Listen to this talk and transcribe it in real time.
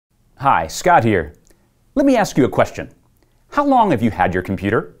Hi, Scott here. Let me ask you a question. How long have you had your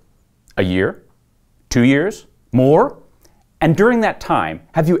computer? A year? 2 years? More? And during that time,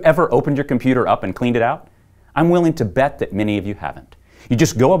 have you ever opened your computer up and cleaned it out? I'm willing to bet that many of you haven't. You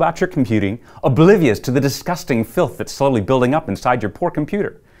just go about your computing, oblivious to the disgusting filth that's slowly building up inside your poor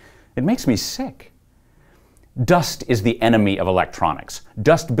computer. It makes me sick. Dust is the enemy of electronics.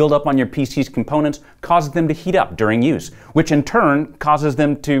 Dust buildup on your PC's components causes them to heat up during use, which in turn causes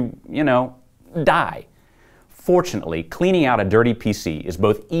them to, die. Fortunately, cleaning out a dirty PC is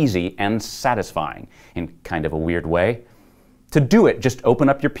both easy and satisfying in kind of a weird way. To do it, just open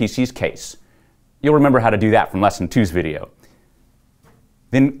up your PC's case. You'll remember how to do that from Lesson 2's video.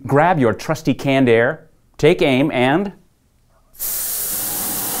 Then grab your trusty canned air, take aim, and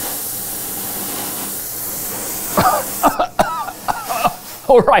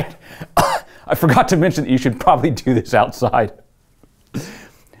all right, I forgot to mention that you should probably do this outside.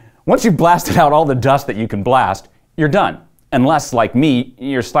 Once you've blasted out all the dust that you can blast, you're done. Unless, like me,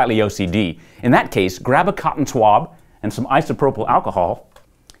 you're slightly OCD. In that case, grab a cotton swab and some isopropyl alcohol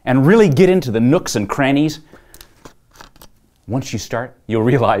and really get into the nooks and crannies. Once you start, you'll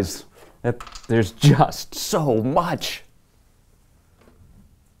realize that there's just so much.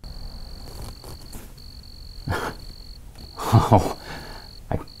 Oh,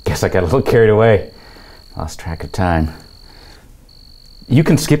 I guess I got a little carried away. Lost track of time. You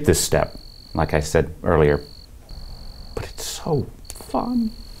can skip this step, like I said earlier, but it's so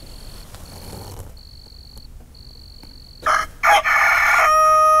fun.